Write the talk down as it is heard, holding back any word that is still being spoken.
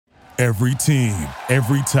Every team,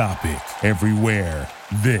 every topic, everywhere.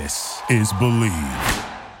 This is Believe.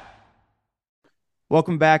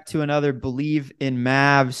 Welcome back to another Believe in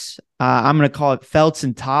Mavs. I'm going to call it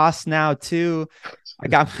Felton Toss now, too. I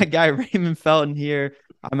got my guy Raymond Felton here.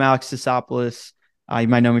 I'm Alex Tassopoulos. You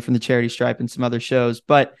might know me from the Charity Stripe and some other shows,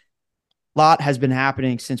 but a lot has been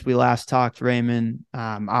happening since we last talked, Raymond.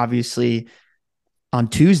 Obviously, on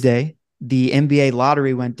Tuesday, the NBA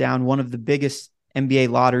lottery went down, one of the biggest NBA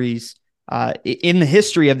lotteries in the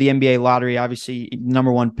history of the NBA lottery. Obviously,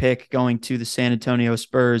 number one pick going to the San Antonio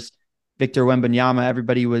Spurs, Victor Wembanyama.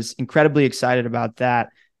 Everybody was incredibly excited about that,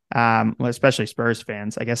 especially Spurs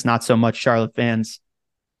fans. I guess not so much Charlotte fans,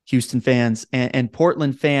 Houston fans, and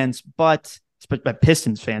Portland fans, but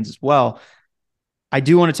Pistons fans as well. I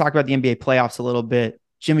do want to talk about the NBA playoffs a little bit.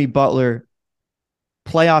 Jimmy Butler,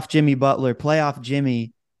 playoff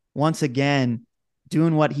Jimmy, once again,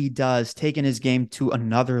 doing what he does, taking his game to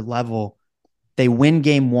another level. They win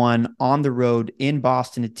game one on the road in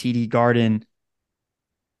Boston at TD Garden.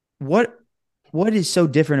 What is so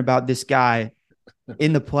different about this guy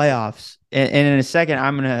in the playoffs? And in a second,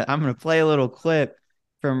 I'm gonna play a little clip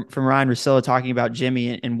from Ryan Russillo talking about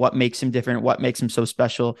Jimmy and what makes him different, what makes him so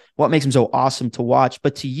special, what makes him so awesome to watch.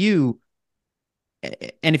 But to you,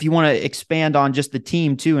 and if you want to expand on just the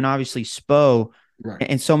team too, and obviously Spo, right,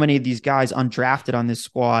 and so many of these guys undrafted on this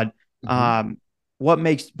squad, what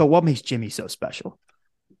makes Jimmy so special?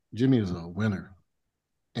 Jimmy is a winner,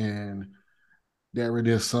 and that right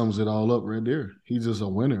there sums it all up right there. He's just a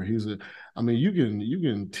winner. You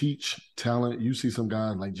can teach talent. You see some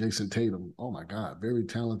guys like Jason Tatum. Oh my God, very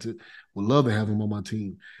talented. Would love to have him on my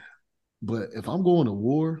team. But if I'm going to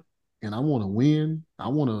war and I want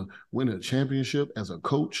to win a championship as a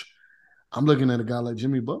coach, I'm looking at a guy like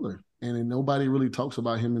Jimmy Butler. And nobody really talks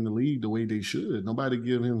about him in the league the way they should. Nobody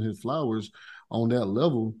give him his flowers on that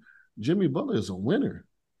level. Jimmy Butler is a winner.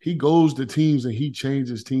 He goes to teams and he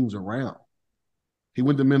changes teams around. He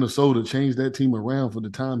went to Minnesota, changed that team around for the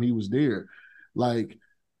time he was there. Like,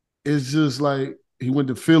 it's just like he went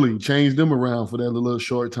to Philly, changed them around for that little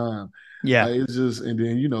short time. Yeah. Like, it's just, and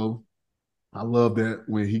then, I love that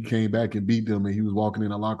when he came back and beat them and he was walking in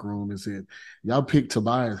the locker room and said, y'all picked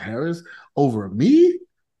Tobias Harris over me?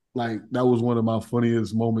 Like, that was one of my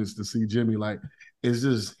funniest moments to see Jimmy. Like, it's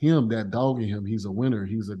just him, that dog in him. He's a winner.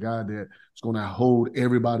 He's a guy that's going to hold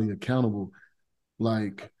everybody accountable.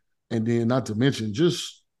 Like, and then not to mention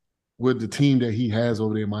just with the team that he has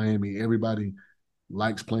over there in Miami, everybody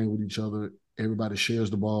likes playing with each other. Everybody shares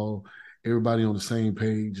the ball. Everybody on the same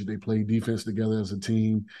page. They play defense together as a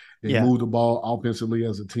team. They move the ball offensively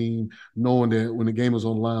as a team, knowing that when the game is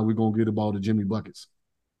on the line, we're going to get the ball to Jimmy Buckets.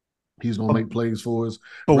 He's going to make plays for us.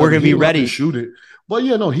 But we're going to be ready to shoot it. But, he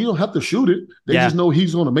don't have to shoot it. They just know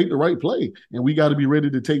he's going to make the right play. And we got to be ready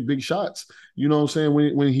to take big shots, you know what I'm saying,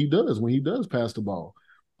 when he does pass the ball.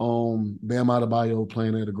 Bam Adebayo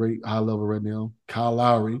playing at a great high level right now. Kyle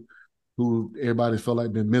Lowry, who everybody felt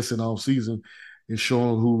like been missing all season, is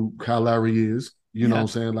showing who Kyle Lowry is. You know what I'm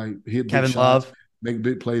saying? Like, hit Kevin big shots, Love. Make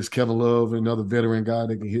big plays. Kevin Love, another veteran guy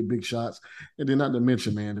that can hit big shots. And then not to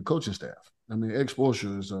mention, man, the coaching staff. I mean,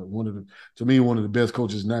 Spoelstra is one of the best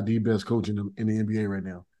coaches, not the best coach in the NBA right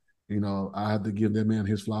now. I have to give that man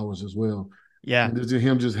his flowers as well. Yeah. And it's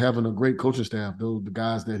him just having a great coaching staff. Those the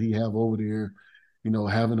guys that he have over there,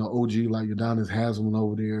 having an OG like Udonis Haslem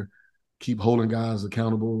over there, keep holding guys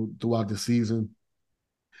accountable throughout the season.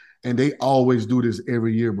 And they always do this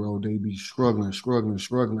every year, bro. They be struggling.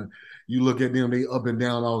 You look at them, they up and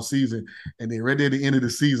down all season, and they right there at the end of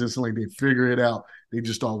the season, it's like they figure it out. They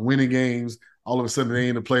just start winning games. All of a sudden, they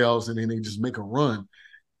in the playoffs, and then they just make a run.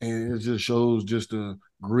 And it just shows just the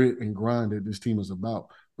grit and grind that this team is about.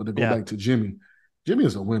 But to go back to Jimmy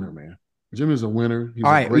is a winner, man. Jimmy's a winner. He's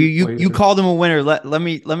all right. A great player. You called him a winner. Let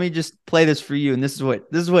me just play this for you. And this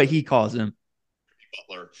is what he calls him.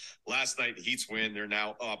 Butler. Last night, the Heat's win. They're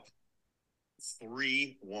now up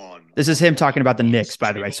 3-1. This is him talking about the Knicks,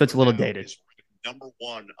 by the way, so it's a little dated. Number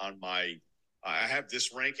one on my I have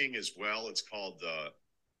this ranking as well. It's called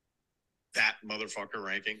that motherfucker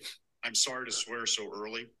ranking. I'm sorry to swear so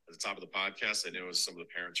early at the top of the podcast. I know as some of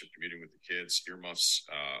the parents are commuting with the kids, earmuffs.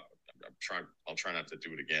 I'll try not to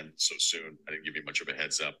do it again so soon. I didn't give you much of a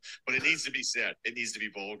heads up, but it needs to be said. It needs to be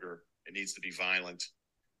vulgar. It needs to be violent.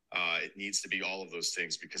 It needs to be all of those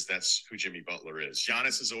things because that's who Jimmy Butler is.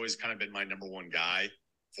 Giannis has always kind of been my number one guy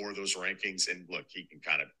for those rankings. And look, he can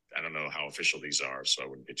kind of, I don't know how official these are, so I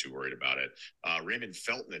wouldn't get too worried about it. Raymond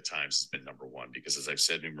Felton at times has been number one because, as I've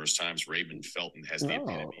said numerous times, Raymond Felton has the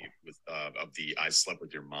epitome of the I slept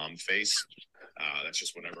with your mom face. That's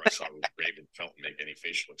just whenever I saw Raymond Felton make any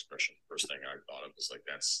facial expression, the first thing I thought of was like,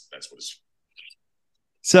 that's what his.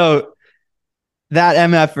 So that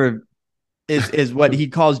MF'er is what he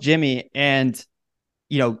calls Jimmy. And,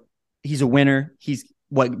 he's a winner. He's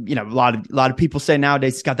what, a lot of people say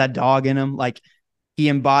nowadays, he's got that dog in him. Like, he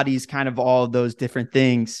embodies kind of all of those different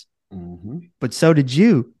things. Mm-hmm. But so did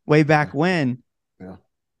you way back when. Yeah.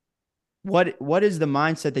 What is the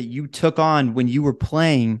mindset that you took on when you were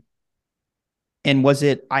playing? And was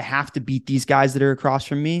it, I have to beat these guys that are across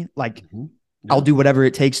from me? Like, Yeah. I'll do whatever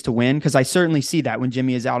it takes to win. Because I certainly see that when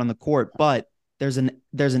Jimmy is out on the court. But there's an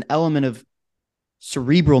element of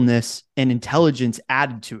cerebralness and intelligence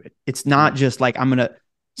added to it. It's not just like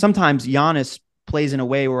sometimes Giannis plays in a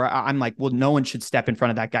way where I'm like, well, no one should step in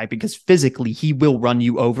front of that guy because physically he will run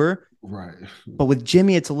you over. Right. But with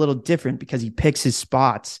Jimmy, it's a little different because he picks his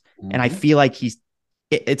spots. Mm-hmm. And I feel like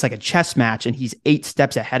it's like a chess match and he's 8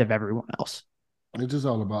 steps ahead of everyone else. It's just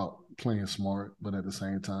all about playing smart, but at the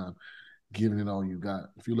same time, giving it all you got.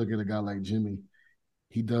 If you look at a guy like Jimmy,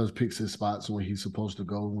 he does pick his spots when he's supposed to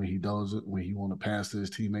go, when he does it, when he want to pass to his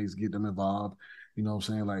teammates, get them involved. You know what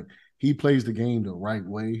I'm saying? Like, he plays the game the right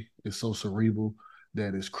way. It's so cerebral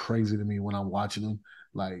that it's crazy to me when I'm watching him.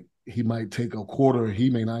 Like, he might take a quarter, he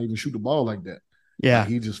may not even shoot the ball like that. Yeah. Like,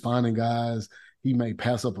 he just finding guys. He may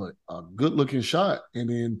pass up a good-looking shot and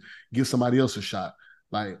then give somebody else a shot.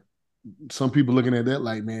 Like, some people looking at that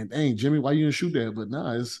like, man, dang, Jimmy, why you didn't shoot that? But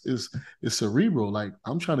nah, it's cerebral. Like,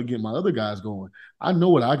 I'm trying to get my other guys going. I know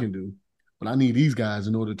what I can do, but I need these guys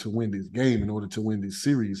in order to win this game, in order to win this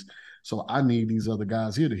series. So I need these other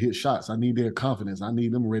guys here to hit shots. I need their confidence. I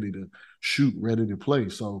need them ready to shoot, ready to play.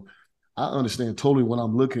 So I understand totally when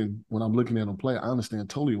I'm looking at him play. I understand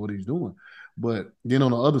totally what he's doing. But then on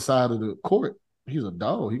the other side of the court, he's a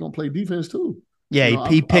dog. He's gonna play defense too. Yeah,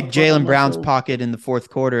 he picked Jaylen Brown's pocket in the fourth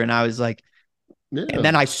quarter, and I was like, and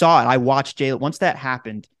then I saw it. I watched Jaylen. Once that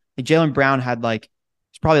happened, Jaylen Brown had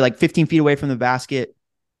it's probably 15 feet away from the basket,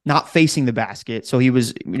 not facing the basket. So he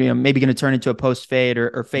was, maybe going to turn into a post fade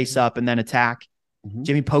or face up and then attack. Mm-hmm.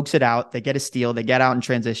 Jimmy pokes it out. They get a steal. They get out in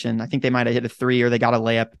transition. I think they might have hit a 3 or they got a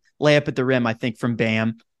layup at the rim, I think, from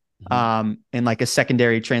Bam, in a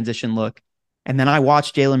secondary transition look. And then I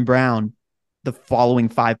watched Jaylen Brown the following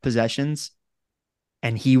 5 possessions.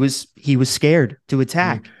 And he was scared to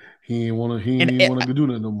attack. He didn't want to do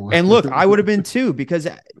that no more. And look, I would have been too, because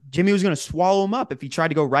Jimmy was going to swallow him up if he tried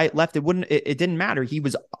to go right, left. It didn't matter. He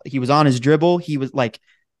was on his dribble. He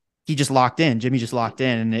just locked in. Jimmy just locked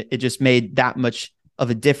in, and it just made that much of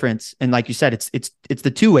a difference. And like you said, it's the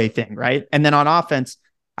two-way thing, right? And then on offense,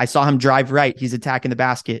 I saw him drive right. He's attacking the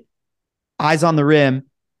basket, eyes on the rim.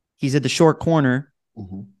 He's at the short corner.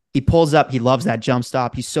 Mm-hmm. He pulls up. He loves that jump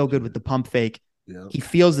stop. He's so good with the pump fake. Yep. He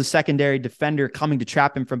feels the secondary defender coming to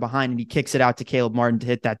trap him from behind, and he kicks it out to Caleb Martin to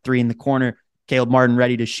hit that 3 in the corner. Caleb Martin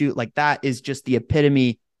ready to shoot. Like, that is just the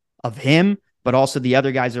epitome of him, but also the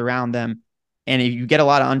other guys around them. And if you get a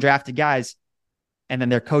lot of undrafted guys, and then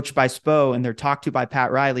they're coached by Spo and they're talked to by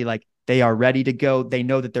Pat Riley, like, they are ready to go. They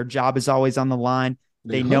know that their job is always on the line.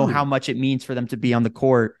 They know how much it means for them to be on the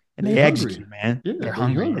court, and they execute, man. Yeah, they're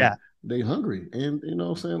hungry. Yeah, they're hungry. And you know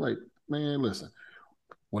what I'm saying? Like, man, listen.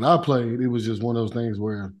 When I played, it was just one of those things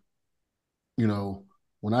where,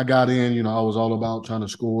 when I got in, I was all about trying to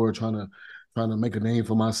score, trying to make a name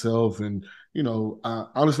for myself. And,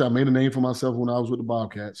 honestly, I made a name for myself when I was with the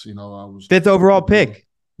Bobcats. I was 5th overall pick.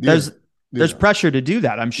 Yeah, there's pressure to do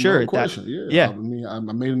that, I'm sure. No question. Yeah. I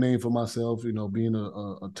made a name for myself, being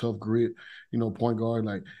a tough grit, point guard.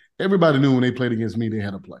 Like, everybody knew when they played against me, they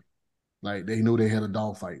had to play. Like, they knew they had a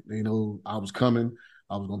dogfight. They know I was coming.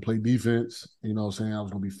 I was going to play defense, I was going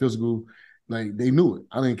to be physical. Like, they knew it.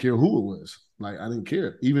 I didn't care who it was. Like, I didn't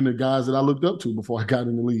care. Even the guys that I looked up to before I got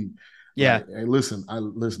in the league. Yeah. Like, hey, listen,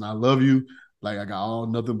 I love you. Like, I got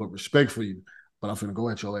nothing but respect for you, but I'm finna go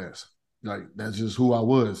at your ass. Like, that's just who I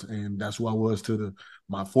was. And that's who I was to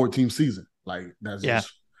my 14th season. Like, that's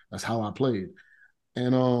how I played.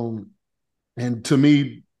 And to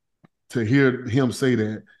me, to hear him say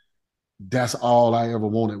that, that's all I ever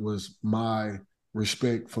wanted was my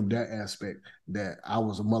respect from that aspect, that I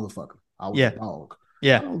was a motherfucker. I was a dog.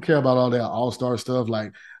 Yeah. I don't care about all that all-star stuff.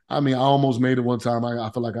 Like, I almost made it one time. I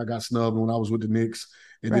feel like I got snubbed when I was with the Knicks.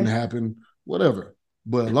 It didn't happen. Whatever.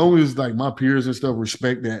 But as long as, like, my peers and stuff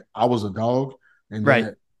respect that I was a dog and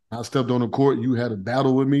that I stepped on the court, you had a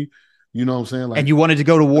battle with me, you know what I'm saying? Like, and you wanted to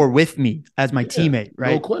go to war with me as my teammate,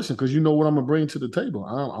 right? No question, because you know what I'm going to bring to the table.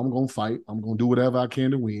 I'm going to fight. I'm going to do whatever I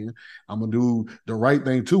can to win. I'm going to do the right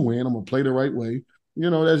thing to win. I'm going to play the right way.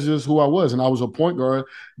 That's just who I was. And I was a point guard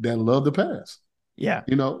that loved the pass. Yeah.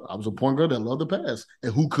 I was a point guard that loved the pass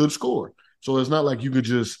and who could score. So it's not like you could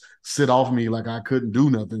just sit off me like I couldn't do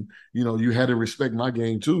nothing. You know, you had to respect my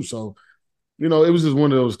game too. So, you know, it was just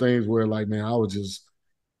one of those things where like, man, I was just,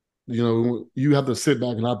 you know, you have to sit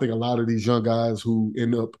back, and I think a lot of these young guys who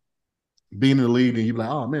end up being in the league and you be like,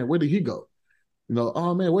 oh man, where did he go? You know,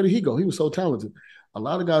 oh man, where did he go? He was so talented. A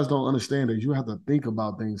lot of guys don't understand that you have to think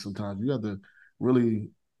about things sometimes. You have to really,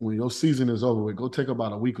 when your season is over with, go take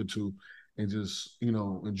about a week or two and just, you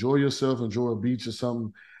know, enjoy yourself, enjoy a beach or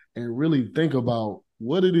something, and really think about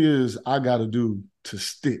what it is I got to do to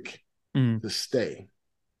stick, to stay.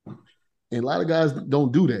 And a lot of guys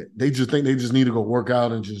don't do that. They just think they just need to go work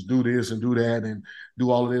out and just do this and do that and do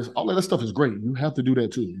all of this. All of that stuff is great. You have to do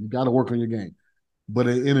that too. You got to work on your game. But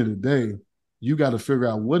at the end of the day, you got to figure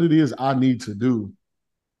out what it is I need to do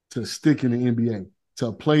to stick in the NBA,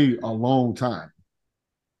 to play a long time.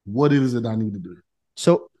 What is it I need to do?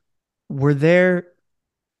 So who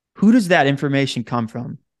does that information come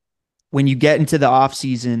from when you get into the off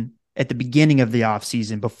season, at the beginning of the off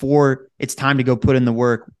season, before it's time to go put in the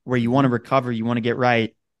work, where you want to recover, you want to get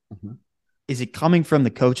right? Mm-hmm. Is it coming from the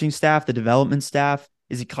coaching staff, the development staff?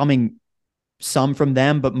 Is it coming some from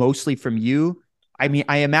them, but mostly from you? I mean,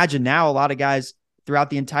 I imagine now a lot of guys throughout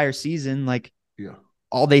the entire season, like,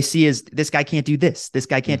 all they see is this guy can't do this. This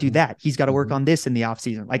guy can't do that. He's got to work on this in the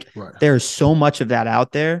offseason. Like, there's so much of that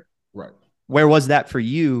out there. Right. Where was that for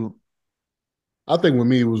you? I think with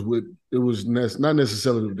me, it was not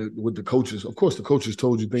necessarily with the coaches. Of course, the coaches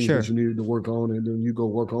told you things that you needed to work on, and then you go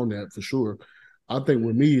work on that for sure. I think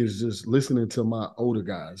with me is just listening to my older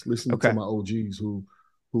guys, listening to my OGs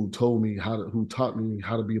who taught me how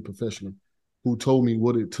to be a professional, who told me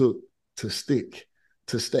what it took to stick,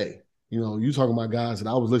 to stay. You know, you talking about guys that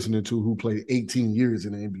I was listening to who played 18 years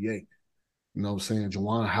in the NBA. You know what I'm saying?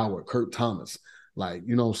 Juwan Howard, Kurt Thomas, like,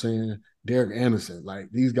 you know what I'm saying? Derek Anderson.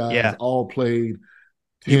 Like, these guys all played.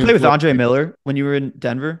 Did you play with Andre Miller when you were in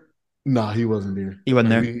Denver? Nah, he wasn't there. He wasn't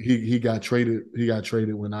there. He got traded. He got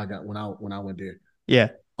traded when I went there. Yeah.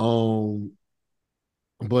 But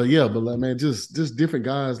like, man, just different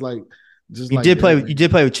guys. Like, just you like did play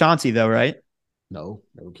with Chauncey though, right? No,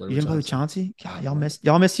 never played. You didn't play with Chauncey? God,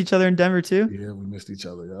 y'all missed each other in Denver too? Yeah, we missed each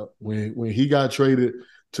other. Yep. When he got traded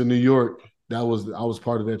to New York, I was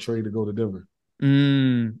part of that trade to go to Denver.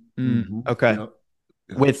 Okay. Yep.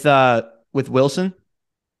 With Wilson?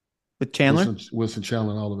 With Chandler? Wilson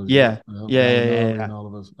Chandler and all of us. Yeah. Yeah. And all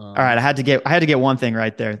of us. All right. I had to get one thing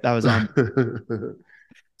right there. That was on.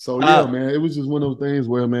 So yeah, man, it was just one of those things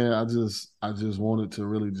where, man, I just wanted to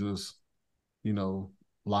really just, you know,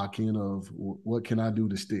 lock in of what can I do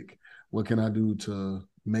to stick? What can I do to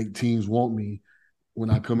make teams want me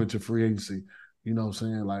when I come into free agency? You know what I'm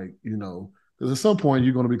saying? Like, you know, because at some point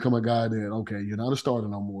you're going to become a guy that, okay, you're not a starter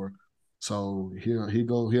no more. So here I'm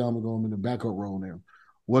going in the backup role now.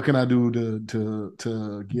 What can I do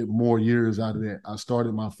to get more years out of that? I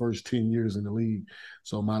started my first 10 years in the league.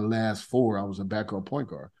 So my last 4, I was a backup point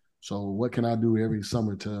guard. So what can I do every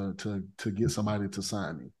summer to get somebody to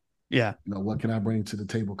sign me? Yeah. You know, what can I bring to the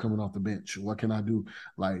table coming off the bench? What can I do?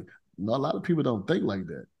 Like, a lot of people don't think like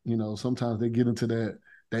that. You know, sometimes they get into that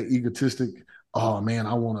egotistic, oh man,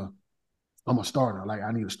 I'm a starter. Like,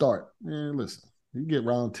 I need to start. Man, listen, you get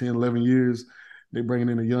around 10, 11 years, they bringing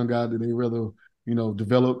in a young guy that they rather, you know,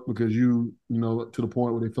 develop because you know, to the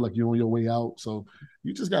point where they feel like you're on your way out. So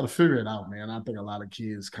you just got to figure it out, man. I think a lot of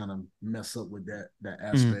kids kind of mess up with that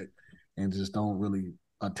aspect and just don't really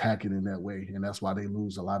attack it in that way, and that's why they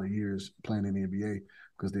lose a lot of years playing in the NBA,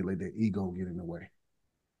 because they let their ego get in the way.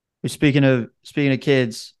 Speaking of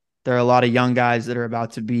kids, there are a lot of young guys that are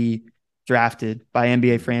about to be drafted by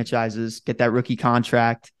NBA franchises, get that rookie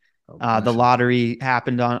contract. The lottery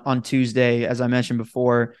happened on Tuesday, as I mentioned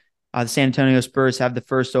before. The San Antonio Spurs have the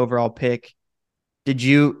first overall pick. Did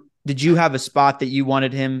you have a spot that you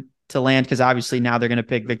wanted him to land? Because obviously now they're going to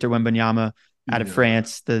pick Victor Wembanyama out of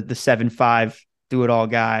France, the 7'5" do-it-all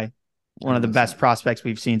guy, one of the best prospects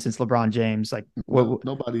we've seen since LeBron James. Like,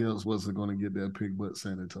 nobody else wasn't going to get that pick but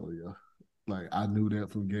San Antonio. Like, I knew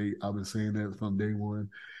that from gate. I've been saying that from day one.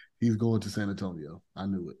 He's going to San Antonio. I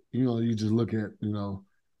knew it. You know, you just look at, you know,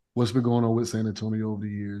 what's been going on with San Antonio over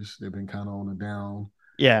the years. They've been kind of on the down.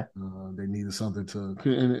 Yeah. They needed something to,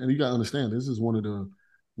 and you got to understand, this is one of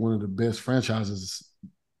the best franchises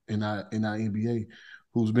in our NBA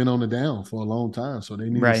who's been on the down for a long time. So they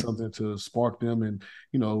needed something to spark them. And,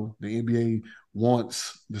 you know, the NBA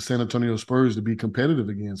wants the San Antonio Spurs to be competitive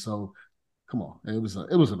again. So come on, it was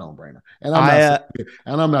a no-brainer. And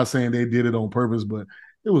I'm not saying they did it on purpose, but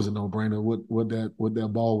it was a no-brainer what that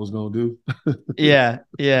ball was going to do. Yeah.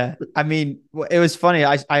 I mean, it was funny.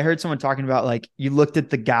 I heard someone talking about, like, you looked at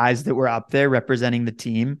the guys that were up there representing the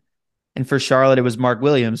team, And for Charlotte, it was Mark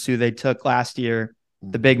Williams, who they took last year,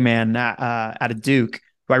 the big man out of Duke,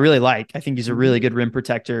 who I really like. I think he's a really good rim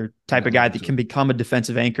protector type of guy that can become a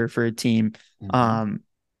defensive anchor for a team. But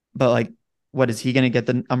like, what is he going to get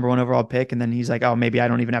the number 1 overall pick? And then he's like, oh, maybe I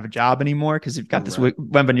don't even have a job anymore because you've got this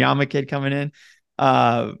Wembanyama kid coming in.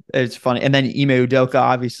 It's funny. And then Ime Udoka,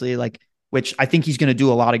 obviously, like, which I think he's going to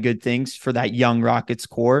do a lot of good things for that young Rockets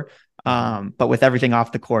core. But with everything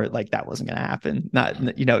off the court, like that wasn't going to happen.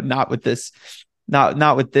 Not with this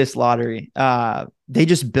lottery. They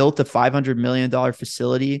just built a $500 million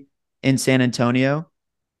facility in San Antonio.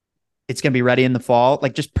 It's going to be ready in the fall.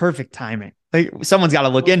 Like just perfect timing. Like someone's got to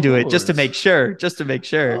look into it just to make sure.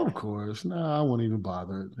 Of course. No, I won't even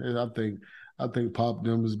bother. I think Pop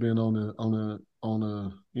them has been on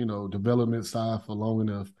the development side for long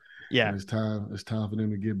enough. Yeah. And it's time for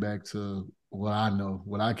them to get back to what I know,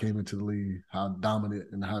 when I came into the league, how dominant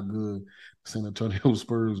and how good San Antonio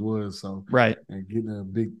Spurs was. So right. And getting a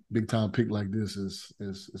big time pick like this is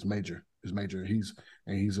major. It's major. He's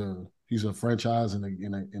a franchise and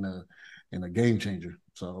a game changer.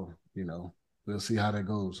 So, we'll see how that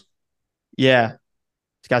goes. Yeah.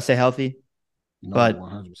 He's got to stay healthy. No, but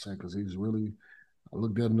 100%, because he's really, I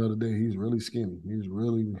looked at him the other day, he's really skinny.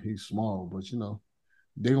 He's small, but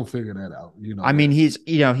they're gonna figure that out. I mean, he's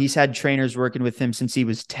had trainers working with him since he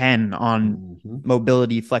was 10 on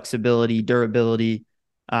mobility, flexibility, durability,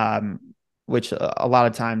 which a lot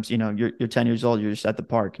of times, you're 10 years old, you're just at the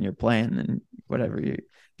park and you're playing and whatever.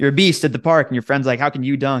 You're a beast at the park and your friend's like, how can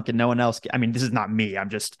you dunk and no one else? I mean, this is not me. I'm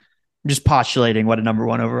just postulating what a number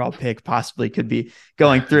 1 overall pick possibly could be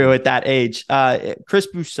going through at that age. Chris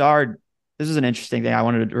Broussard, this is an interesting thing I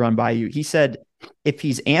wanted to run by you. He said, if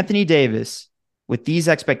he's Anthony Davis with these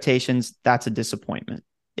expectations, that's a disappointment.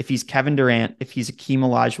 If he's Kevin Durant, if he's Akeem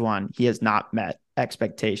Olajuwon, he has not met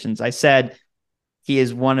expectations. I said he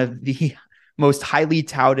is one of the most highly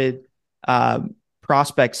touted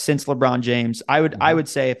prospects since LeBron James. I would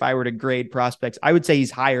say if I were to grade prospects, I would say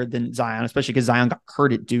he's higher than Zion, especially because Zion got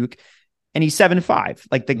hurt at Duke, and he's 7'5".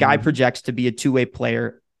 Like the guy projects to be a two-way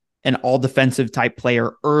player, an all defensive type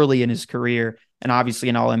player early in his career, and obviously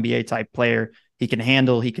an all NBA type player. He can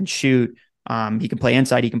handle, he can shoot, he can play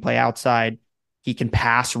inside, he can play outside, he can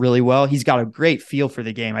pass really well. He's got a great feel for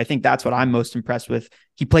the game. I think that's what I'm most impressed with.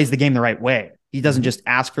 He plays the game the right way. He doesn't just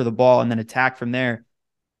ask for the ball and then attack from there.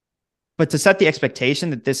 But to set the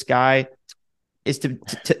expectation that this guy is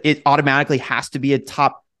it automatically has to be a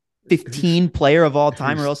top 15 player of all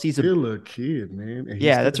time, or else he's still a kid, man. And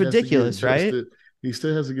that's ridiculous, right? He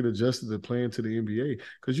still has to get adjusted to playing to the NBA,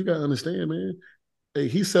 because you got to understand, man. Hey,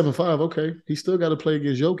 he's 7'5". Okay, he still got to play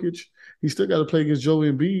against Jokic. He still got to play against Joe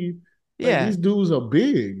Embiid. Like, these dudes are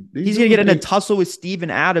big. He's going to get in a tussle with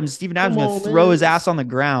Steven Adams. Steven Adams is going to throw his ass on the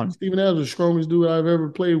ground. Steven Adams is the strongest dude I've ever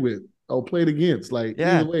played with or played against. Like,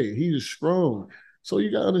 either way, he's strong. So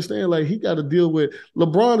you got to understand, like, he got to deal with –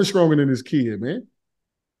 LeBron is stronger than this kid, man.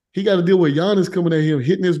 He got to deal with Giannis coming at him,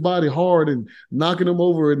 hitting his body hard and knocking him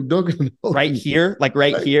over and dunking him over. Right here? Like,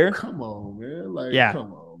 here? Come on, man. Like,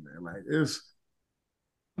 come on, man. Like,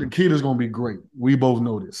 the kid is going to be great. We both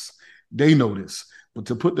know this. They know this. But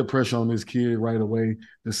to put the pressure on this kid right away,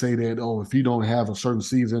 to say that, if he don't have a certain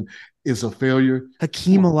season, it's a failure.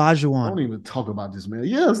 Hakeem Olajuwon. Don't even talk about this, man.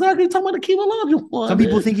 Yeah, exactly. Talking about Hakeem Olajuwon. Some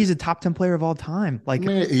people think he's a top 10 player of all time. Like,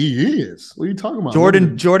 man, he is. What are you talking about?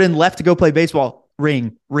 Jordan left to go play baseball.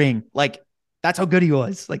 Ring. Like, that's how good he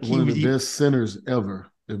was. Like, one of the best centers ever.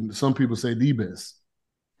 Some people say the best.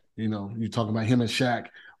 You talking about him and Shaq.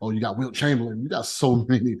 Oh, you got Wilt Chamberlain. You got so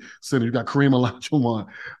many centers. You got Kareem Olajuwon.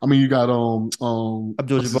 I mean, you got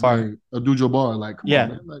Abdul-Jabbar. Abdul-Jabbar. Like, come on,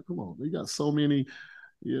 man. Like, come on. You got so many.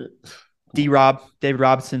 Yeah. D-Rob, David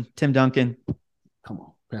Robinson, Tim Duncan. Come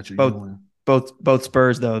on, Patrick Ewing. Both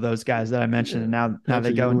Spurs, though, those guys that I mentioned. And now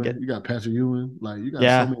they go and get. You got Patrick Ewing. Like, you got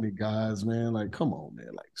so many guys, man. Like, come on, man.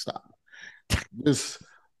 Like, stop.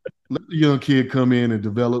 Let the young kid come in and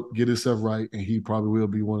develop, get himself right, and he probably will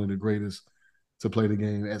be one of the greatest to play the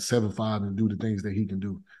game at 7'5" and do the things that he can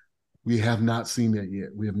do. We have not seen that yet.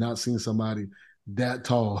 We have not seen somebody that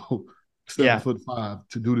tall, 7'5",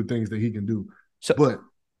 to do the things that he can do. But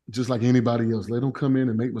just like anybody else, let him come in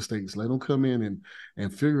and make mistakes. Let him come in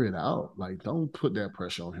and figure it out. Like, don't put that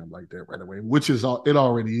pressure on him like that right away, which is it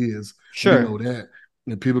already is. Sure. We know that.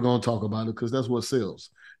 And people are going to talk about it because that's what sells.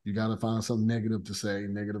 You got to find something negative to say,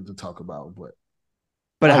 negative to talk about.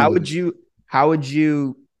 But how would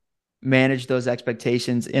you manage those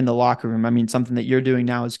expectations in the locker room? I mean, something that you're doing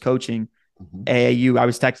now is coaching AAU. I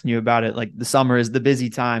was texting you about it. Like, the summer is the busy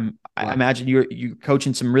time. Right. I imagine you're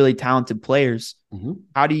coaching some really talented players.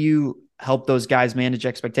 How do you help those guys manage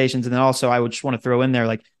expectations? And then also, I would just want to throw in there,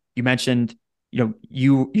 like, You mentioned,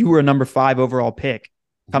 you were a number 5 overall pick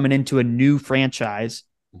coming into a new franchise.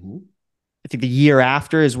 Mm-hmm. I think the year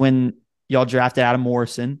after is when y'all drafted Adam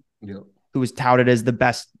Morrison, Yep. who was touted as the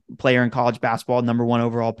best player in college basketball, number 1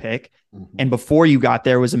 overall pick. Mm-hmm. And before you got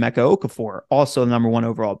there was Emeka Okafor, also the number 1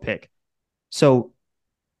 overall pick. So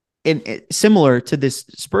similar to this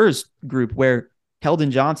Spurs group where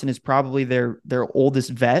Keldon Johnson is probably their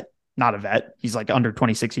oldest vet, not a vet. He's like under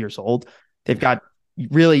 26 years old. They've got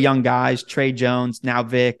really young guys, Trey Jones, now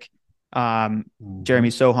Vic, Jeremy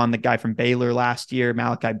Sohan, the guy from Baylor last year,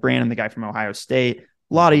 Malachi Branham, the guy from Ohio State.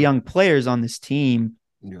 A lot of young players on this team.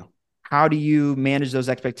 Yeah. How do you manage those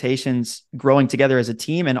expectations growing together as a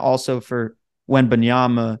team, and also for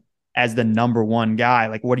Wembanyama as the number 1 guy?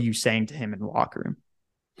 Like, what are you saying to him in the locker room?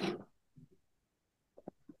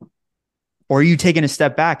 Or are you taking a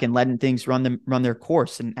step back and letting things run their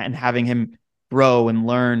course and having him grow and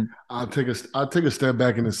learn? I'll take a step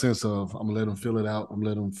back in the sense of I'm gonna let him fill it out. I'm gonna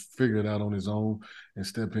let him figure it out on his own and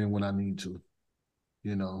step in when I need to.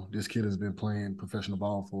 This kid has been playing professional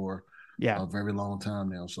ball for a very long time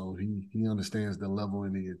now, so he understands the level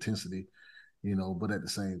and the intensity. But at the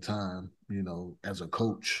same time, as a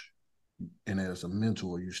coach and as a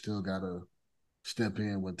mentor, you still gotta step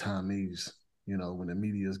in when time needs. When the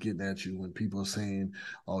media is getting at you, when people are saying,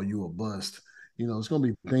 "Oh, you a bust," it's going to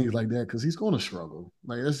be things like that because he's going to struggle.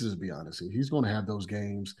 Like, let's just be honest. He's going to have those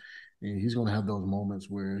games and he's going to have those moments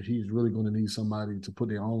where he's really going to need somebody to put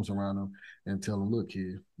their arms around him and tell him, "Look,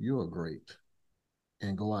 kid, you're great,"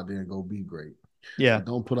 and go out there and go be great. Yeah. But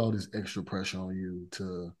don't put all this extra pressure on you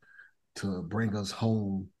to bring us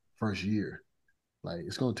home first year. Like,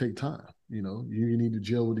 it's going to take time. You need to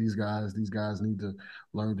gel with these guys. These guys need to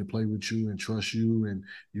learn to play with you and trust you, and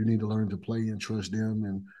you need to learn to play and trust them.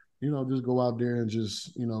 And, just go out there and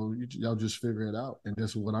just, y'all just figure it out. And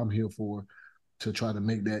that's what I'm here for, to try to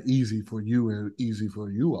make that easy for you and easy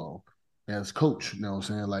for you all as coach. You know what I'm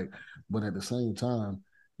saying? Like, but at the same time,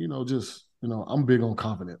 I'm big on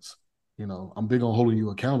confidence. I'm big on holding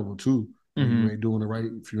you accountable too. When you ain't doing it right,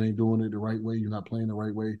 if you ain't doing it the right way, you're not playing the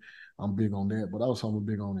right way. I'm big on that, but also I'm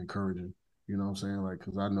big on encouraging. You know what I'm saying? Like,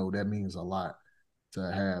 because I know that means a lot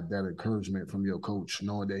to have that encouragement from your coach,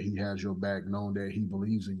 knowing that he has your back, knowing that he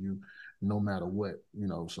believes in you, no matter what.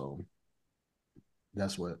 So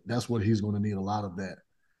that's what he's going to need. A lot of that.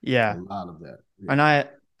 Yeah, a lot of that. Yeah. And I,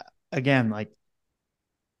 again, like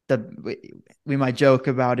we might joke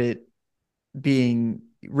about it being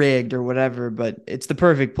rigged or whatever, but it's the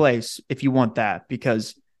perfect place if you want that,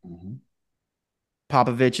 because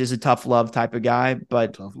Popovich is a tough love type of guy,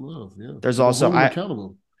 but tough love, yeah. There's also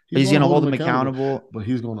accountable. He's going to hold him accountable, but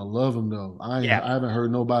he's going to love him though. I haven't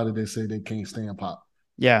heard nobody that say they can't stand Pop.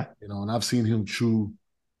 Yeah, and I've seen him chew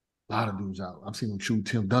a lot of dudes out. I've seen him chew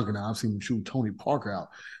Tim Duncan out. I've seen him chew Tony Parker out.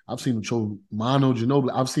 I've seen him chew Manu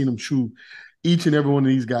Ginobili. I've seen him chew each and every one of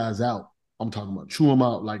these guys out. I'm talking about chew them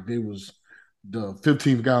out like they was the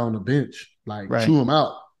 15th guy on the bench. Like, chew them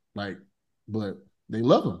out. Like, but they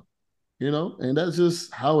love him. And that's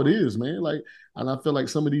just how it is, man. Like, and I feel like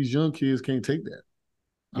some of these young kids can't take that.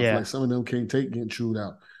 I feel like some of them can't take getting chewed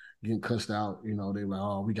out, getting cussed out. They like,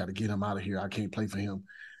 "Oh, we got to get him out of here. I can't play for him."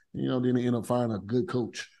 Then they end up finding a good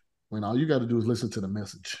coach when all you got to do is listen to the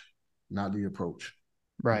message, not the approach.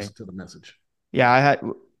 Right. Listen to the message. Yeah,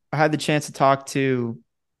 I had the chance to talk to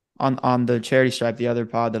on the Charity Stripe, the other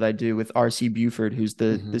pod that I do, with RC Buford, who's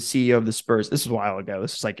the CEO of the Spurs. This was a while ago.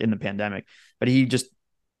 This was like in the pandemic, but he just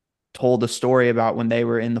told a story about when they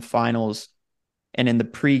were in the finals and in the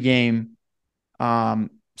pregame,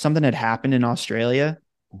 something had happened in Australia.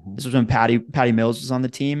 This was when Patty Mills was on the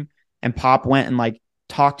team, and Pop went and like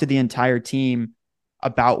talked to the entire team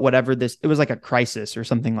about whatever it was like a crisis or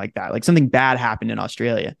something like that. Like something bad happened in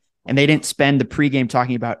Australia, and they didn't spend the pregame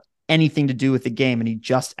talking about anything to do with the game. And he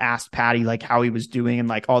just asked Patty like how he was doing and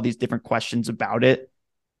like all these different questions about it.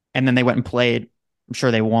 And then they went and played. I'm sure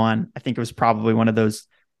they won. I think it was probably one of those,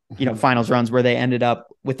 finals runs where they ended up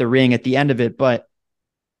with the ring at the end of it. But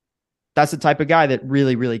that's the type of guy that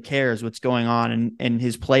really, really cares what's going on in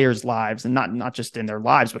his players' lives, and not just in their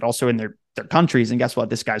lives, but also in their countries. And guess what?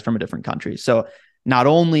 This guy's from a different country. So not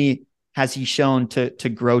only has he shown to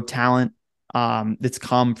grow talent that's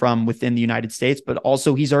come from within the United States, but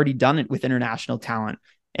also he's already done it with international talent.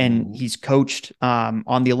 And he's coached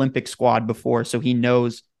on the Olympic squad before. So he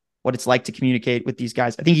knows what it's like to communicate with these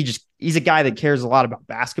guys. I think he's a guy that cares a lot about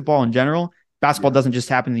basketball in general. Basketball doesn't just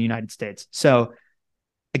happen in the United States. So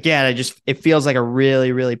again, it feels like a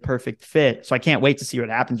really, really perfect fit. So I can't wait to see what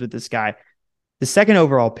happens with this guy. The second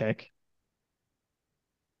overall pick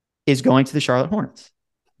is going to the Charlotte Hornets.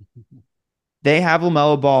 They have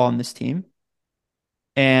LaMelo Ball on this team.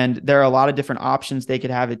 And there are a lot of different options they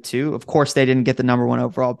could have it too. Of course, they didn't get the number 1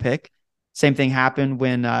 overall pick. Same thing happened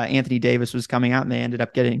when Anthony Davis was coming out, and they ended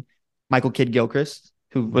up getting Michael Kidd-Gilchrist,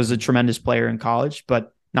 who was a tremendous player in college,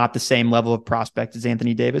 but not the same level of prospect as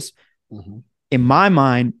Anthony Davis. Mm-hmm. In my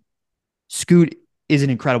mind, Scoot is an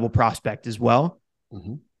incredible prospect as well.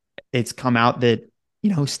 Mm-hmm. It's come out that,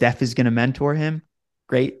 Steph is going to mentor him.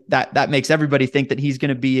 Great. That makes everybody think that he's going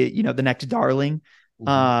to be, the next darling.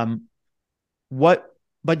 Mm-hmm.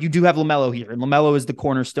 But you do have LaMelo here, and LaMelo is the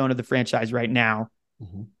cornerstone of the franchise right now.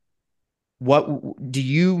 Mm-hmm. What do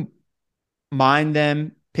you mind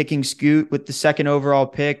them picking Scoot with the 2nd overall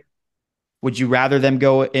pick? Would you rather them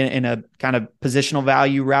go in a kind of positional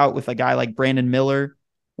value route with a guy like Brandon Miller?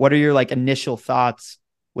 What are your initial thoughts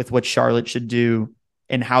with what Charlotte should do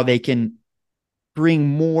and how they can bring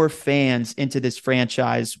more fans into this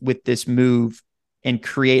franchise with this move and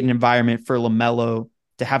create an environment for LaMelo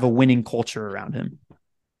to have a winning culture around him?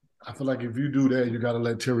 I feel like if you do that, you got to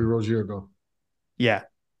let Terry Rozier go. Yeah.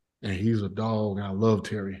 And he's a dog, and I love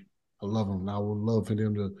Terry. I love him. And I would love for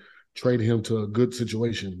them to trade him to a good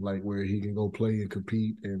situation, like where he can go play and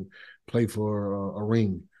compete and play for a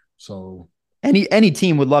ring. So any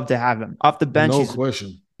team would love to have him off the bench. No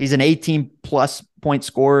question. He's an 18+ point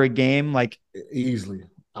scorer a game, easily.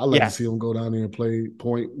 I like to see him go down there and play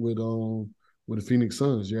point with the Phoenix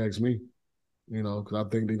Suns. You ask me, because I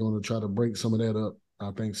think they're going to try to break some of that up.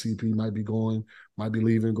 I think CP might be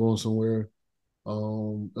leaving, going somewhere. That's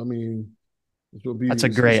a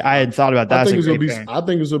great. I hadn't thought about that. I think it's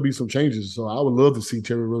gonna be some changes. So I would love to see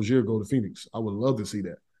Terry Rozier go to Phoenix. I would love to see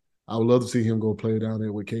that. I would love to see him go play down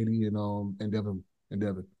there with KD and Devin.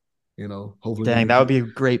 Hopefully. Dang, that would be a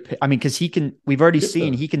great pick. I mean, because we've already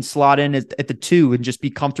seen he can slot in at the 2 and just be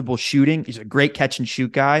comfortable shooting. He's a great catch and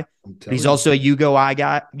shoot guy. He's also a you go, I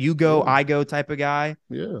go type of guy.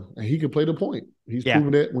 Yeah, and he can play the point. He's proven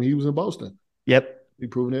that when he was in Boston. Yep. He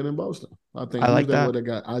proven that in Boston. I think I like that. Where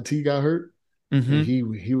that IT got hurt. Mm-hmm. And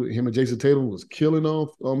him and Jason Tatum was killing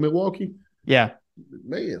on Milwaukee. Yeah.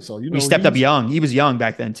 Man, so he stepped up young. He was young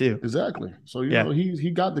back then too. Exactly. So you know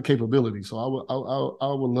he got the capability. So I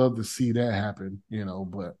would love to see that happen.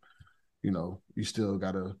 But you still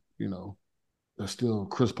gotta there's still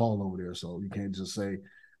Chris Paul over there. So you can't just say,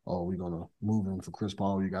 oh, we're gonna move him for Chris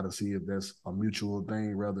Paul. You got to see if that's a mutual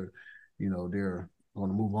thing. Rather, they're going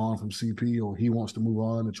to move on from CP or he wants to move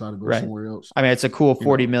on and try to go somewhere else. I mean, it's a cool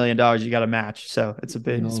 $40 million you got to match. So it's a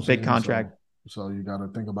big contract. So you got to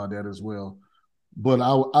think about that as well. But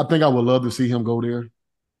I think I would love to see him go there.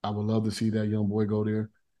 I would love to see that young boy go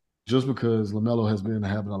there just because LaMelo has been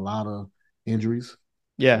having a lot of injuries.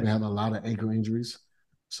 Yeah. Been having a lot of ankle injuries.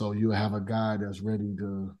 So you have a guy that's ready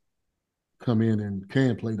to come in and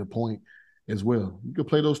can play the point as well. You could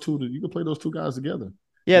play those two guys together.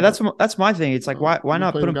 Yeah, that's my thing. It's why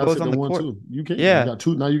not put them both on the court? Too. You can. Yeah.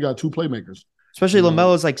 You got two playmakers. Especially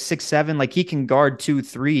LaMelo's 6'7", he can guard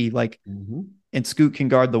 2-3, and Scoot can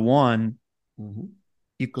guard the 1.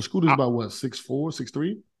 Because Scoot is about what, 6'4",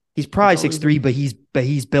 6'3"? He's probably 6'3", but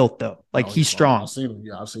he's built though. He's strong. I've seen him.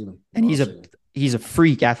 Yeah, I've seen him. And he's a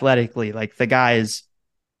freak athletically. The guy he's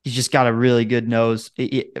just got a really good nose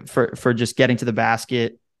for just getting to the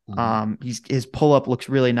basket. His pull up looks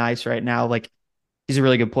really nice right now. He's a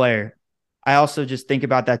really good player. I also just think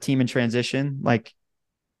about that team in transition.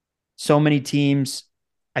 So many teams,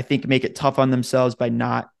 I think, make it tough on themselves by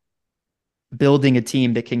not building a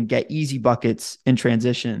team that can get easy buckets in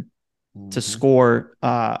transition to score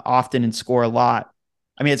often and score a lot.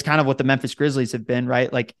 I mean, it's kind of what the Memphis Grizzlies have been,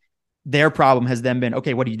 right? Their problem has then been,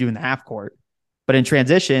 okay, what do you do in the half court? But in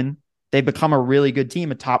transition, they've become a really good team,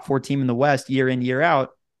 a top 4 team in the West year in, year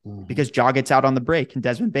out, because Ja gets out on the break and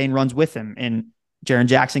Desmond Bane runs with him and Jaren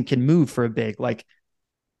Jackson can move for a big.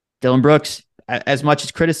 Dylan Brooks, as much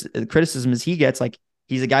as criticism as he gets,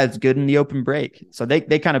 he's a guy that's good in the open break. So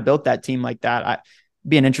they kind of built that team like that.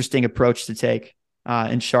 Be an interesting approach to take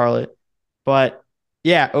in Charlotte. But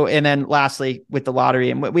yeah. Oh, and then lastly, with the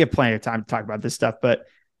lottery, and we have plenty of time to talk about this stuff, but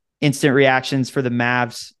instant reactions for the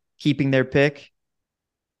Mavs keeping their pick.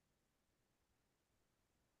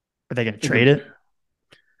 Are they going to trade it?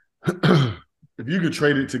 If you could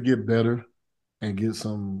trade it to get better and get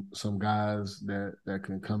some guys that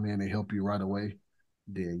can come in and help you right away,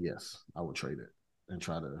 then yes, I would trade it and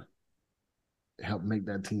try to help make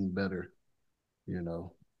that team better.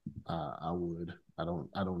 I would. I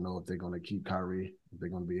don't know if they're going to keep Kyrie, if they're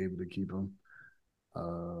going to be able to keep him. I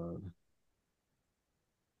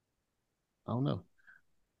don't know.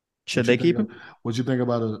 Should they keep him? What you think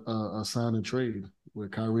about a sign and trade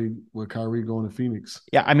with Kyrie going to Phoenix?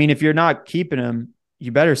 Yeah, I mean, if you're not keeping him,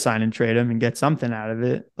 you better sign and trade him and get something out of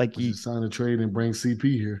it. Like you sign a trade and bring CP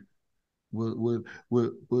here. Would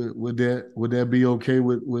that be okay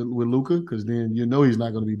with Luka? Because then he's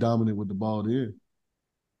not going to be dominant with the ball then.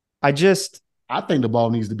 I think the ball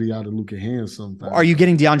needs to be out of Luka's hands sometimes. Are you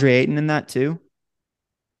getting DeAndre Ayton in that too?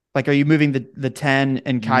 Like, are you moving the 10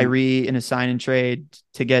 and Kyrie in a sign and trade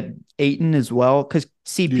to get Ayton as well? Because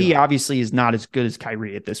CP obviously is not as good as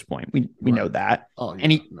Kyrie at this point. We know that. Oh,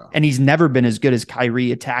 yeah, and he's never been as good as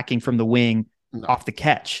Kyrie attacking from the wing off the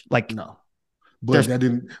catch. Like, no. But that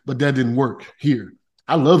didn't work here.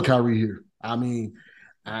 I love Kyrie here. I mean,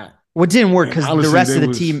 what didn't work because the rest of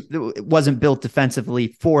the team wasn't built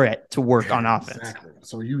defensively for it to work on offense. Exactly.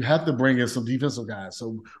 So you have to bring in some defensive guys.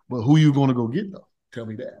 So, but who are you going to go get though? Tell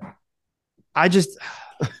me that.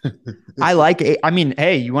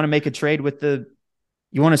 Hey, you want to make a trade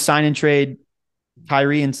you want to sign and trade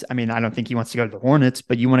Kyrie and I don't think he wants to go to the Hornets,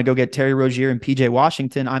 but you want to go get Terry Rozier and PJ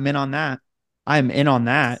Washington. I'm in on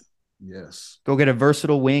that. Yes. Go get a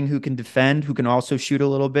versatile wing who can defend, who can also shoot a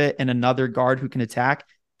little bit, and another guard who can attack.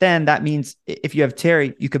 Then that means if you have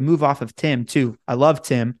Terry, you can move off of Tim too. I love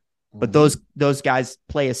Tim, but those guys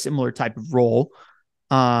play a similar type of role.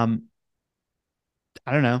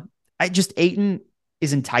 I don't know. Ayton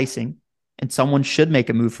is enticing, and someone should make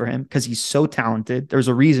a move for him because he's so talented. There's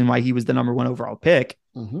a reason why he was the number 1 overall pick.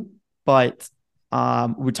 But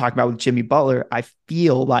we're talking about with Jimmy Butler. I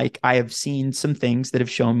feel like I have seen some things that have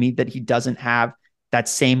shown me that he doesn't have that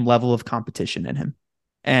same level of competition in him.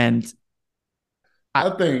 And I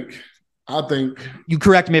think you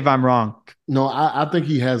correct me if I'm wrong. No, I think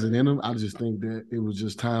he has it in him. I just think that it was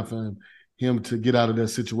just time for him to get out of that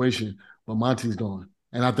situation. But Monty's gone.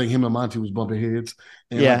 And I think him and Monty was bumping heads.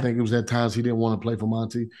 And I think it was at times he didn't want to play for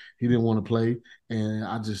Monty. He didn't want to play. And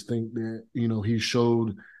I just think that, he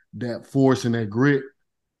showed that force and that grit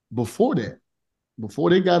before that. Before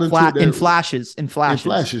they got into that. In flashes,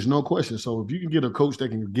 no question. So if you can get a coach that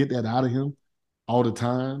can get that out of him all the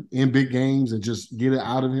time in big games and just get it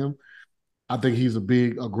out of him, I think he's a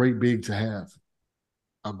great big to have.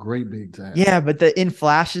 A great big to have. Yeah, but the in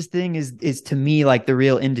flashes thing is to me like the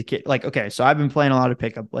real indicator. Like, okay, so I've been playing a lot of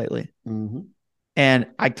pickup lately. And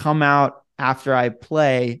I come out after I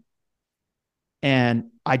play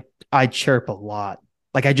and I chirp a lot.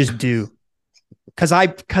 Like I just do. Cause I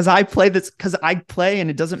play and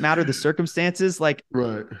it doesn't matter the circumstances. Like,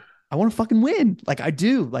 right. I want to fucking win. Like I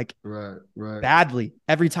do, like right. badly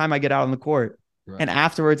every time I get out on the court. Right. And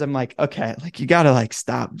afterwards I'm like, okay, like you gotta like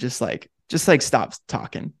stop. Just stop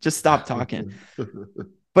talking. Just stop talking.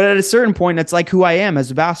 But at a certain point, it's like who I am as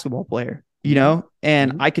a basketball player,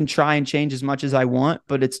 and I can try and change as much as I want,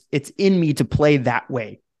 but it's in me to play that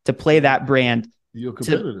way, to play that brand. You're a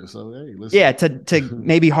competitor, so hey, listen. Yeah, to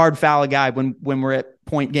maybe hard foul a guy when we're at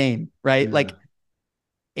point game, right? Yeah. Like,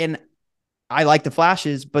 and I like the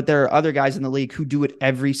flashes, but there are other guys in the league who do it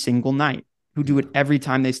every single night, who do it every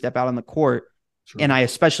time they step out on the court. True. And I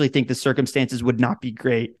especially think the circumstances would not be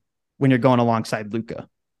great when you're going alongside Luka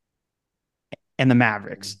and the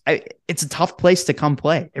Mavericks. It's a tough place to come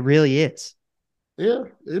play. It really is. Yeah,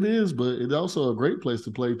 it is, but it's also a great place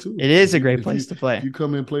to play too. It is a great place to play. You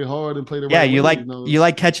come and play hard and play the right way. You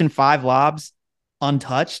like catching 5 lobs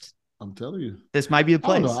untouched. I'm telling you, this might be the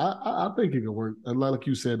place. I think it can work. A lot like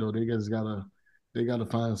you said though, they gotta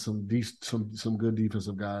find some good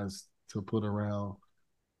defensive guys to put around.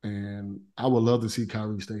 And I would love to see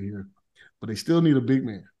Kyrie stay here, but they still need a big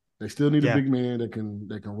man. They still need a big man that can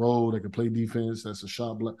roll, that can play defense. That's a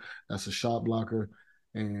shot blocker,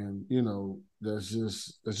 and that's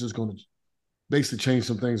just going to basically change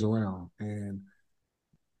some things around. And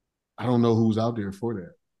I don't know who's out there for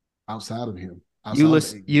that outside of him.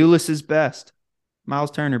 Ulyss is best. Miles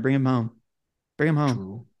Turner, bring him home.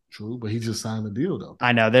 True, but he just signed the deal though.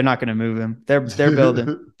 I know they're not going to move him. They're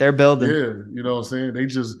building. They're building. Yeah, you know what I'm saying?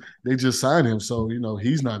 They just signed him, so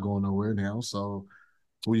he's not going nowhere now. So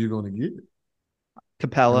who are you going to get?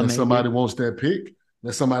 Capella. Unless somebody wants that pick.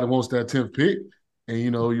 Unless somebody wants that 10th pick, and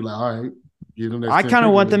you're like, all right, give them that. I kind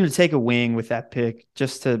of want them to take a wing with that pick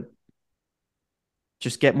just to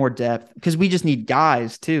get more depth, because we just need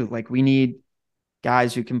guys too. Like we need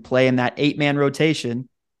guys who can play in that 8-man rotation.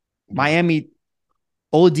 Miami.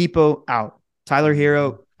 Oladipo out, Tyler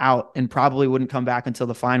Hero out, and probably wouldn't come back until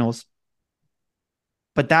the finals.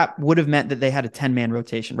 But that would have meant that they had a 10-man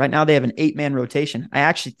rotation. Right now they have an 8-man rotation. I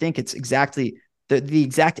actually think it's exactly the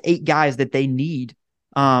exact 8 guys that they need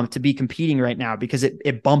to be competing right now, because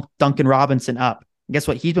it bumped Duncan Robinson up. And guess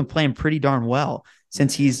what? He's been playing pretty darn well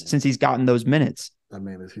since he's gotten those minutes. That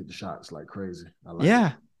man has hit the shots like crazy.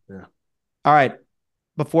 Yeah. All right.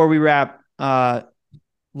 Before we wrap,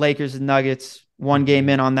 Lakers and Nuggets. one game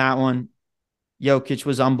in on that one. Jokic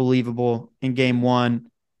was unbelievable in game one.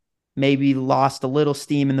 Maybe lost a little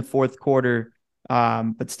steam in the fourth quarter,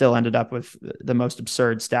 but still ended up with the most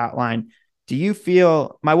absurd stat line. Do you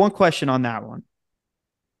feel, my one question on that one,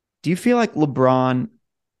 do you feel like LeBron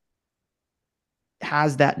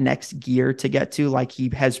has that next gear to get to, like he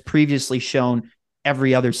has previously shown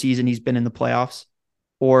every other season he's been in the playoffs?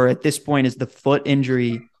 Or at this point, is the foot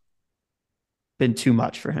injury been too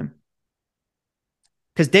much for him?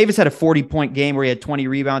 Because Davis had a 40-point game where he had 20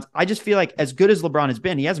 rebounds. I just feel like as good as LeBron has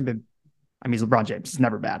been, he hasn't been, I mean, he's LeBron James. He's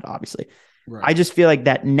never bad, obviously. Right. I just feel like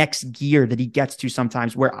that next gear that he gets to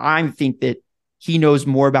sometimes, where I think that he knows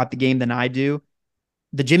more about the game than I do.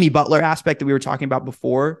 The Jimmy Butler aspect that we were talking about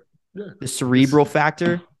before, the cerebral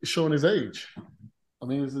factor. It's showing his age. I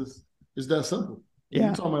mean, it's that simple. Yeah.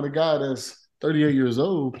 You're talking about a guy that's 38 years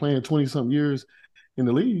old, playing 20-something years in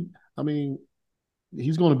the league. I mean,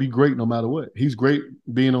 he's going to be great no matter what. He's great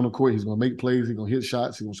being on the court. He's going to make plays. He's going to hit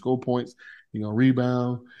shots. He's going to score points. He's going to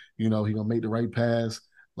rebound. He's going to make the right pass.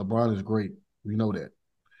 LeBron is great. We know that.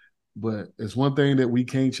 But it's one thing that we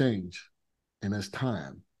can't change, and that's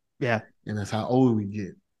time. Yeah. And that's how old we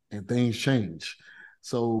get, and things change.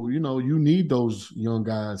 So, you need those young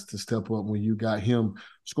guys to step up when you got him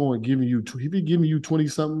scoring, if he giving you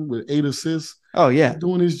 20-something with 8 assists. Oh, yeah.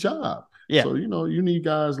 Doing his job. Yeah. So, you need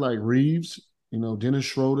guys like Reeves, Dennis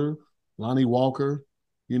Schroeder, Lonnie Walker,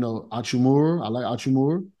 Achimura. I like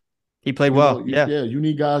Achimura. He played well. Yeah, you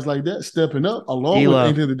need guys like that stepping up along with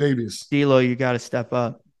Anthony Davis. D'Lo, you got to step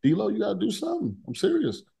up. D'Lo, you got to do something. I'm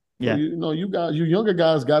serious. Yeah. So, you younger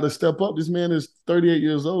guys got to step up. This man is 38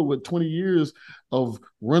 years old with 20 years of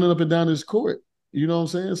running up and down his court. You know what I'm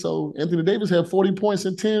saying? So Anthony Davis had 40 points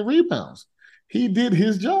and 10 rebounds. He did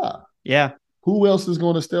his job. Yeah. Who else is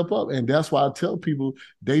going to step up? And that's why I tell people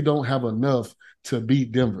they don't have enough to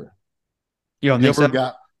beat Denver. Denver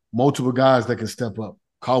got multiple guys that can step up.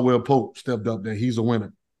 Caldwell Pope stepped up there. He's a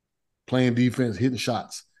winner. Playing defense, hitting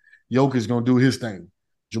shots. Jokic's going to do his thing.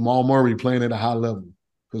 Jamal Murray playing at a high level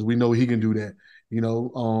because we know he can do that.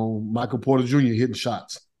 Michael Porter Jr. hitting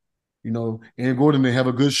shots. Aaron Gordon didn't have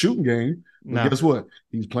a good shooting game. But guess what?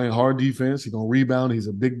 He's playing hard defense. He's going to rebound. He's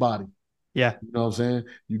a big body. Yeah. You know what I'm saying?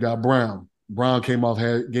 You got Brown. Brown came off,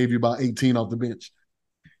 gave you about 18 off the bench.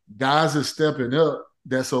 Guys are stepping up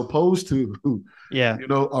that's supposed to,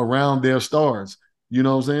 around their stars. You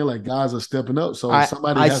know what I'm saying? Like, guys are stepping up. So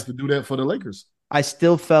somebody has to do that for the Lakers. I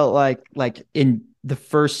still felt like in the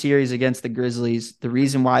first series against the Grizzlies, the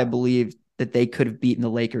reason why I believed that they could have beaten the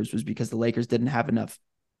Lakers was because the Lakers didn't have enough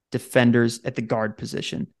defenders at the guard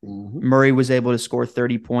position. Mm-hmm. Murray was able to score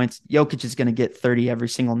 30 points. Jokic is going to get 30 every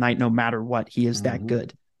single night, no matter what. He is that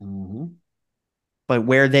good. Mm-hmm. But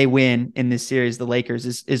where they win in this series, the Lakers,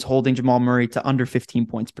 is holding Jamal Murray to under 15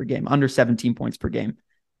 points per game, under 17 points per game.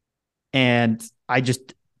 And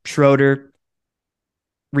Schroeder,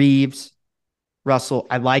 Reeves, Russell,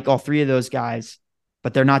 I like all three of those guys,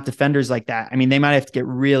 but they're not defenders like that. I mean, they might have to get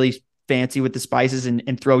really fancy with the spices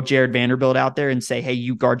and throw Jared Vanderbilt out there and say, hey,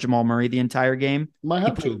 you guard Jamal Murray the entire game. Might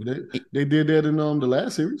have to. They did that in the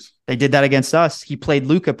last series. They did that against us. He played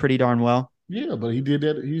Luka pretty darn well. Yeah, but he did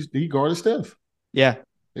that. He guarded Steph. Yeah.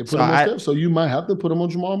 They put him on Steph, so you might have to put him on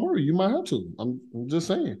Jamal Murray. You might have to. I'm just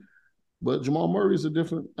saying. But Jamal Murray is I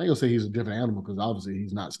ain't gonna say he's a different animal because obviously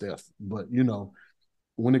he's not Steph. But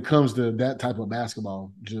when it comes to that type of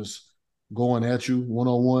basketball, just going at you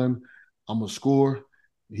one-on-one, I'm gonna score.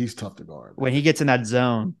 He's tough to guard. When he gets in that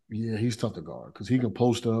zone. Yeah, he's tough to guard because he can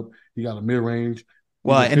post up. He got a mid-range.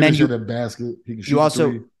 Well, and then that basket. He can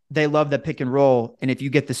shoot they love that pick and roll. And if you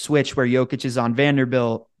get the switch where Jokic is on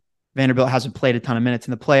Vanderbilt hasn't played a ton of minutes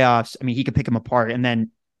in the playoffs. I mean, he could pick him apart, and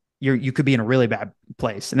then you could be in a really bad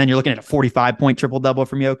place. And then you're looking at a 45-point triple-double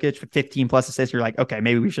from Jokic with 15 plus assists. You're like, okay,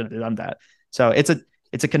 maybe we shouldn't have done that. So it's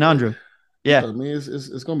a conundrum. Yeah. I mean,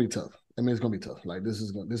 it's gonna be tough. I mean, it's gonna be tough. Like this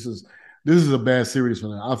is a bad series for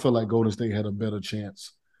them. I feel like Golden State had a better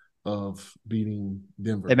chance of beating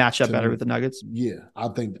Denver. They matched up better with the Nuggets. Yeah, I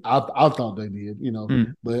thought they did.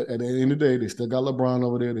 But at the end of the day, they still got LeBron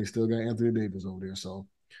over there. They still got Anthony Davis over there. So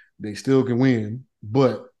they still can win,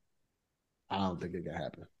 but I don't think it can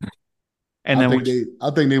happen. And I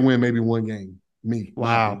think they win maybe one game.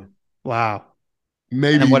 Wow.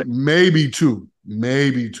 Maybe two.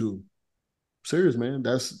 Serious, man.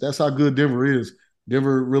 That's how good Denver is.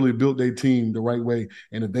 Denver really built their team the right way,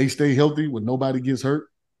 and if they stay healthy when nobody gets hurt,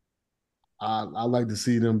 I like to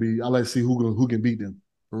see them I like to see who can beat them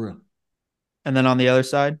for real. And then on the other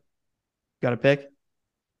side, got a pick.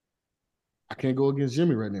 I can't go against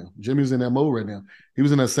Jimmy right now. Jimmy's in that mode right now. He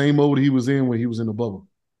was in that same mode he was in when he was in the bubble.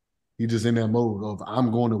 He's just in that mode of,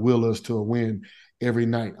 I'm going to will us to a win every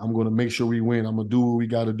night. I'm going to make sure we win. I'm going to do what we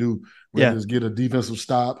got to do. Whether it's get a defensive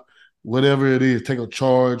stop, whatever it is, take a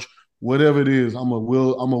charge, whatever it is, I'm going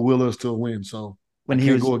to will us to a win. So I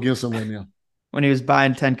can't go against him right now. When he was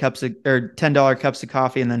buying $10 cups of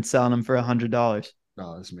coffee and then selling them for $100.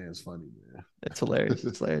 Oh, this man's funny, man. It's hilarious.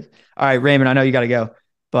 It's hilarious. All right, Raymond, I know you got to go,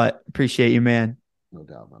 but appreciate you, man. No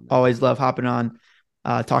doubt, my man. Always love hopping on,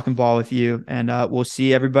 talking ball with you, and we'll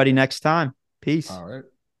see everybody next time. Peace. All right.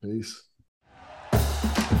 Peace.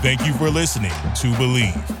 Thank you for listening to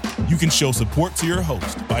Believe. You can show support to your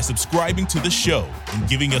host by subscribing to the show and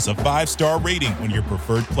giving us a 5-star rating on your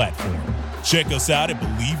preferred platform. Check us out at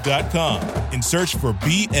Believe.com and search for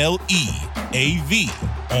BLEAV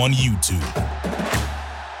on YouTube.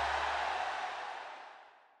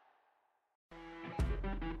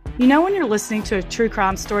 You know when you're listening to a true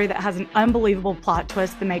crime story that has an unbelievable plot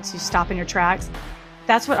twist that makes you stop in your tracks?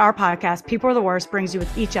 That's what our podcast, People Are the Worst, brings you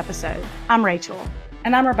with each episode. I'm Rachel.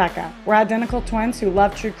 And I'm Rebecca. We're identical twins who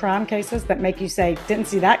love true crime cases that make you say, didn't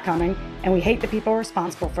see that coming, and we hate the people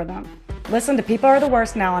responsible for them. Listen to People Are the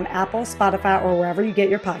Worst now on Apple, Spotify, or wherever you get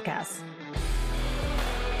your podcasts.